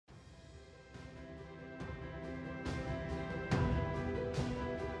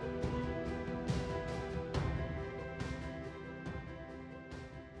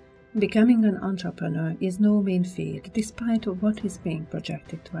Becoming an entrepreneur is no mean feat, despite what is being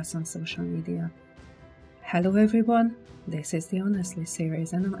projected to us on social media. Hello everyone, this is the Honestly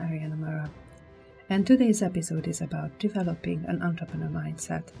series and I'm Ariana Mara. And today's episode is about developing an entrepreneur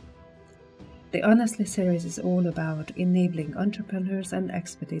mindset. The Honestly series is all about enabling entrepreneurs and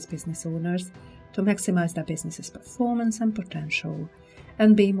expertise business owners to maximize their business's performance and potential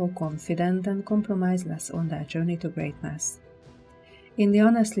and be more confident and compromise less on their journey to greatness. In the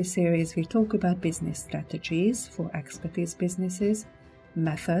Honestly series, we talk about business strategies for expertise businesses,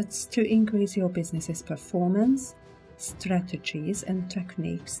 methods to increase your business's performance, strategies and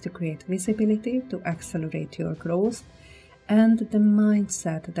techniques to create visibility to accelerate your growth, and the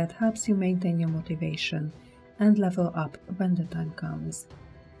mindset that helps you maintain your motivation and level up when the time comes.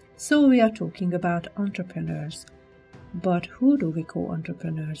 So we are talking about entrepreneurs. But who do we call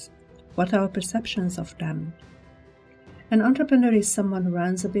entrepreneurs? What are our perceptions of them? An entrepreneur is someone who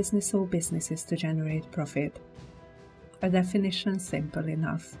runs a business or businesses to generate profit. A definition simple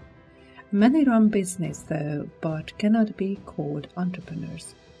enough. Many run business though, but cannot be called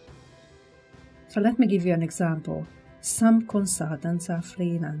entrepreneurs. So let me give you an example. Some consultants are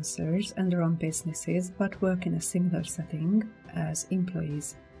freelancers and run businesses but work in a similar setting as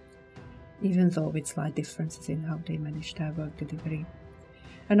employees, even though with slight differences in how they manage their work delivery.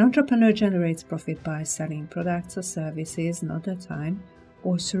 An entrepreneur generates profit by selling products or services, not at time,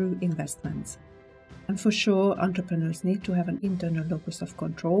 or through investments. And for sure, entrepreneurs need to have an internal locus of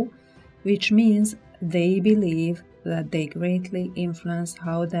control, which means they believe that they greatly influence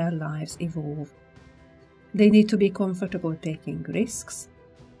how their lives evolve. They need to be comfortable taking risks,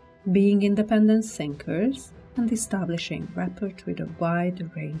 being independent thinkers, and establishing rapport with a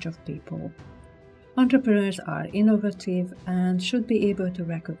wide range of people. Entrepreneurs are innovative and should be able to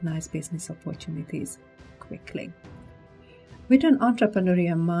recognize business opportunities quickly. With an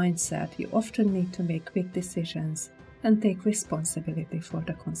entrepreneurial mindset, you often need to make quick decisions and take responsibility for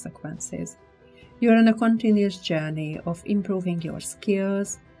the consequences. You're on a continuous journey of improving your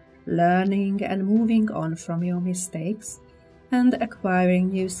skills, learning and moving on from your mistakes, and acquiring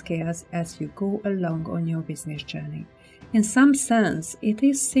new skills as you go along on your business journey. In some sense, it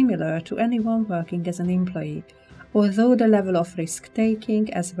is similar to anyone working as an employee, although the level of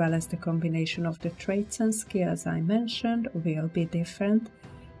risk-taking as well as the combination of the traits and skills I mentioned will be different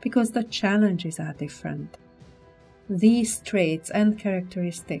because the challenges are different. These traits and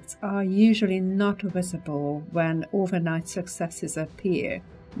characteristics are usually not visible when overnight successes appear.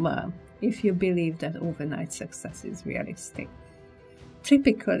 Well, if you believe that overnight success is realistic.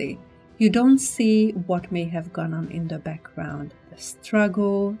 Typically, you don't see what may have gone on in the background, the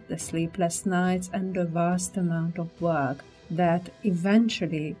struggle, the sleepless nights, and the vast amount of work that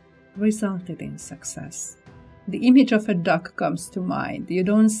eventually resulted in success. The image of a duck comes to mind. You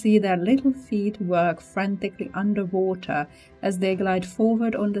don't see their little feet work frantically underwater as they glide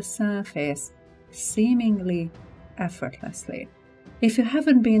forward on the surface, seemingly effortlessly. If you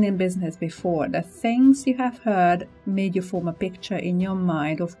haven't been in business before, the things you have heard made you form a picture in your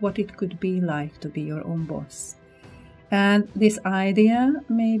mind of what it could be like to be your own boss. And this idea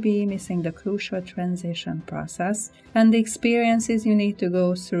may be missing the crucial transition process and the experiences you need to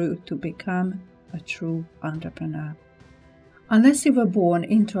go through to become a true entrepreneur. Unless you were born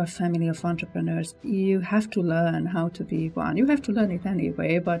into a family of entrepreneurs, you have to learn how to be one. You have to learn it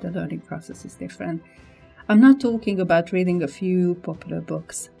anyway, but the learning process is different. I'm not talking about reading a few popular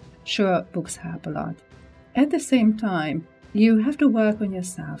books. Sure, books help a lot. At the same time, you have to work on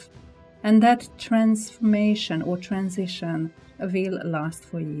yourself, and that transformation or transition will last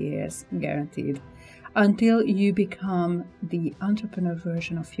for years, guaranteed, until you become the entrepreneur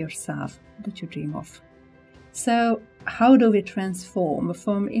version of yourself that you dream of. So, how do we transform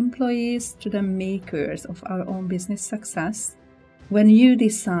from employees to the makers of our own business success? When you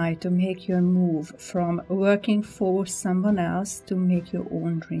decide to make your move from working for someone else to make your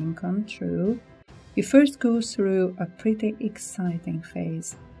own dream come true, you first go through a pretty exciting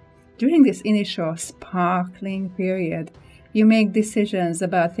phase. During this initial sparkling period, you make decisions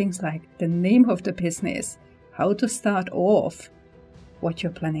about things like the name of the business, how to start off, what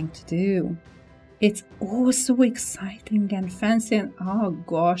you're planning to do. It's all so exciting and fancy and oh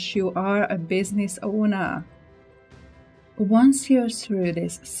gosh, you are a business owner. Once you're through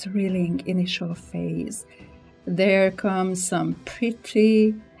this thrilling initial phase, there comes some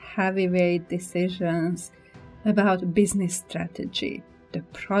pretty heavyweight decisions about business strategy, the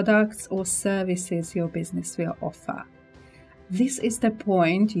products or services your business will offer. This is the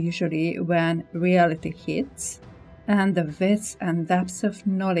point usually when reality hits and the width and depth of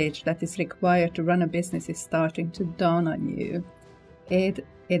knowledge that is required to run a business is starting to dawn on you. It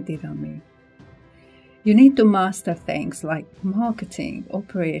it did on me. You need to master things like marketing,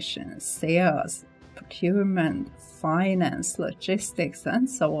 operations, sales, procurement, finance, logistics, and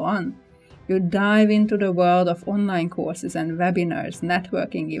so on. You dive into the world of online courses and webinars,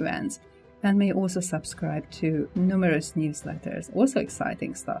 networking events, and may also subscribe to numerous newsletters. Also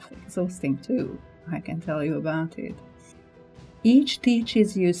exciting stuff, exhausting too, I can tell you about it. Each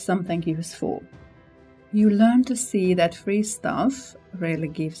teaches you something useful. You learn to see that free stuff rarely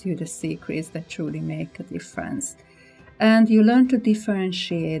gives you the secrets that truly make a difference. And you learn to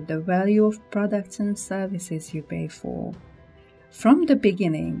differentiate the value of products and services you pay for. From the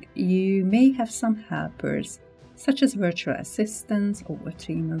beginning, you may have some helpers, such as virtual assistants or a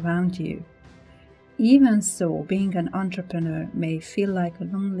team around you. Even so, being an entrepreneur may feel like a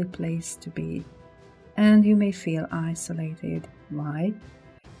lonely place to be, and you may feel isolated. Why?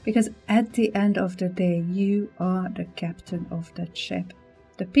 Because at the end of the day, you are the captain of that ship.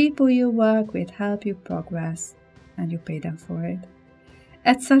 The people you work with help you progress, and you pay them for it.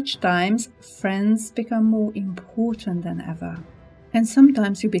 At such times, friends become more important than ever. And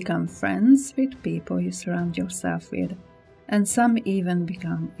sometimes you become friends with people you surround yourself with, and some even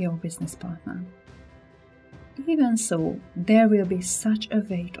become your business partner. Even so, there will be such a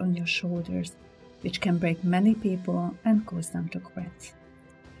weight on your shoulders, which can break many people and cause them to quit.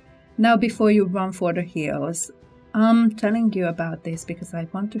 Now, before you run for the hills, I'm telling you about this because I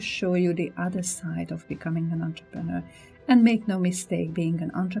want to show you the other side of becoming an entrepreneur. And make no mistake, being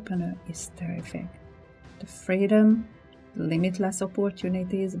an entrepreneur is terrific. The freedom, the limitless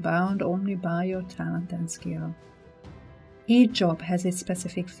opportunities bound only by your talent and skill. Each job has its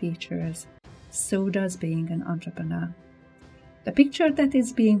specific features, so does being an entrepreneur. The picture that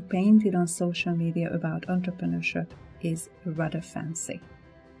is being painted on social media about entrepreneurship is rather fancy.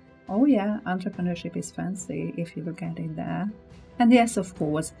 Oh yeah, entrepreneurship is fancy if you look at it there. And yes, of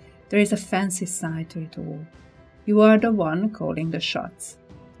course, there is a fancy side to it all. You are the one calling the shots.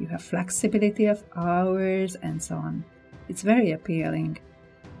 You have flexibility of hours and so on. It's very appealing.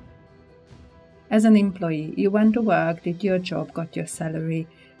 As an employee, you went to work, did your job, got your salary.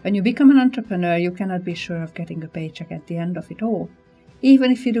 When you become an entrepreneur, you cannot be sure of getting a paycheck at the end of it all.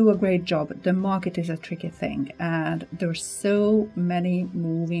 Even if you do a great job, the market is a tricky thing, and there's so many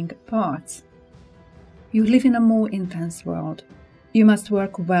moving parts. You live in a more intense world. You must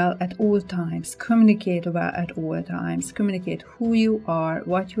work well at all times, communicate well at all times, communicate who you are,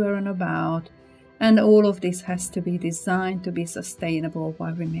 what you are on about, and all of this has to be designed to be sustainable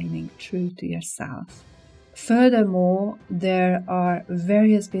while remaining true to yourself. Furthermore, there are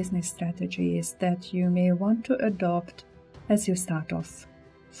various business strategies that you may want to adopt as you start off.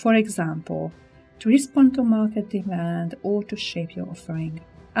 For example, to respond to market demand or to shape your offering.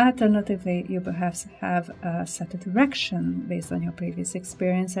 Alternatively, you perhaps have a set direction based on your previous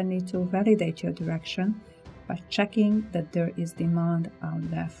experience and need to validate your direction by checking that there is demand out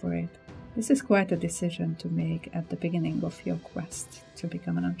there for it. This is quite a decision to make at the beginning of your quest to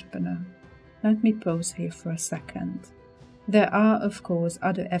become an entrepreneur. Let me pause here for a second. There are, of course,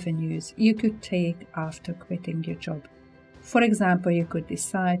 other avenues you could take after quitting your job. For example, you could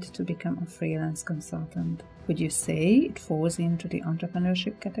decide to become a freelance consultant. Would you say it falls into the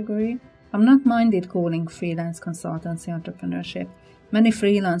entrepreneurship category? I'm not minded calling freelance consultancy entrepreneurship. Many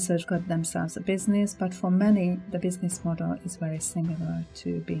freelancers got themselves a business, but for many, the business model is very similar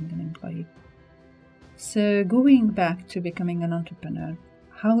to being an employee. So going back to becoming an entrepreneur,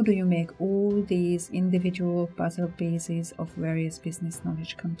 how do you make all these individual puzzle pieces of various business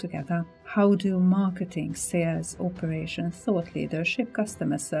knowledge come together? How do marketing, sales, operations, thought leadership,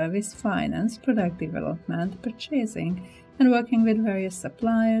 customer service, finance, product development, purchasing, and working with various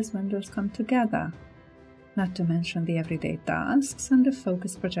suppliers, vendors come together? Not to mention the everyday tasks and the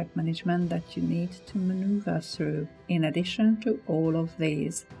focused project management that you need to maneuver through, in addition to all of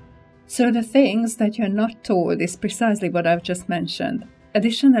these. So the things that you're not told is precisely what I've just mentioned.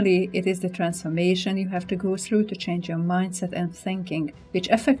 Additionally, it is the transformation you have to go through to change your mindset and thinking, which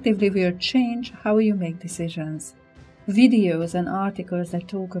effectively will change how you make decisions. Videos and articles that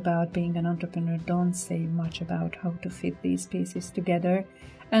talk about being an entrepreneur don't say much about how to fit these pieces together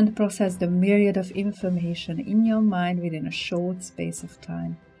and process the myriad of information in your mind within a short space of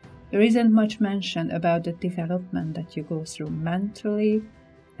time. There isn't much mention about the development that you go through mentally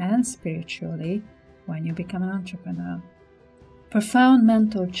and spiritually when you become an entrepreneur. Profound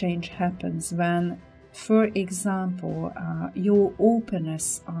mental change happens when, for example, your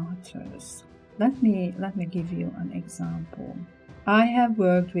openness alters. Let me give you an example. I have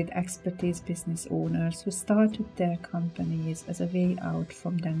worked with expertise business owners who started their companies as a way out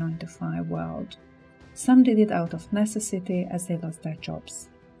from their 9-to-5 world. Some did it out of necessity as they lost their jobs.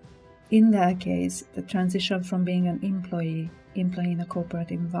 In their case, the transition from being an employee in a corporate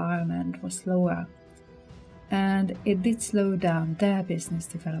environment was slower, and it did slow down their business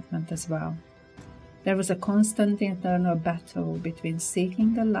development as well. There was a constant internal battle between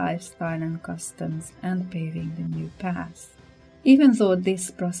seeking the lifestyle and customs and paving the new path. Even though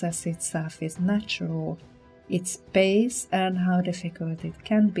this process itself is natural, its pace and how difficult it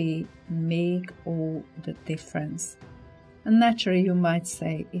can be make all the difference. And naturally, you might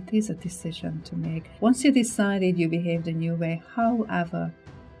say it is a decision to make. Once you decided you behaved a new way, however,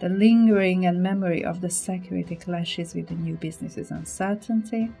 the lingering and memory of the security clashes with the new business's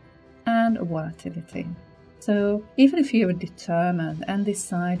uncertainty and volatility. So, even if you are determined and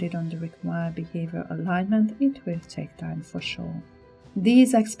decided on the required behavior alignment, it will take time for sure.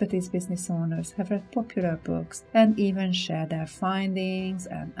 These expertise business owners have read popular books and even share their findings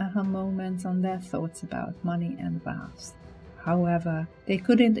and aha moments on their thoughts about money and wealth. However, they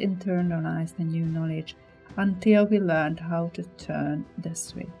couldn't internalize the new knowledge until we learned how to turn the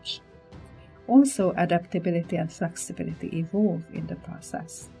switch. Also, adaptability and flexibility evolve in the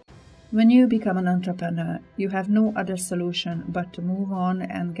process. When you become an entrepreneur, you have no other solution but to move on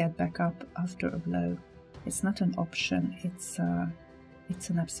and get back up after a blow. It's not an option, it's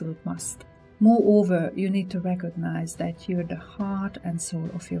an absolute must. Moreover, you need to recognize that you're the heart and soul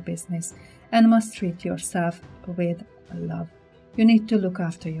of your business and must treat yourself with love. You need to look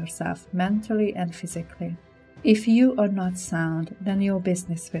after yourself mentally and physically. If you are not sound, then your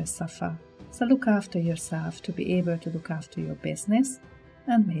business will suffer. So look after yourself to be able to look after your business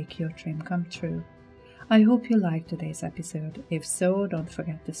and make your dream come true. I hope you liked today's episode. If so, don't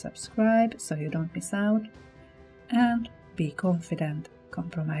forget to subscribe so you don't miss out. And be confident,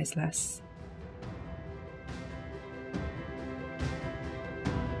 compromise less.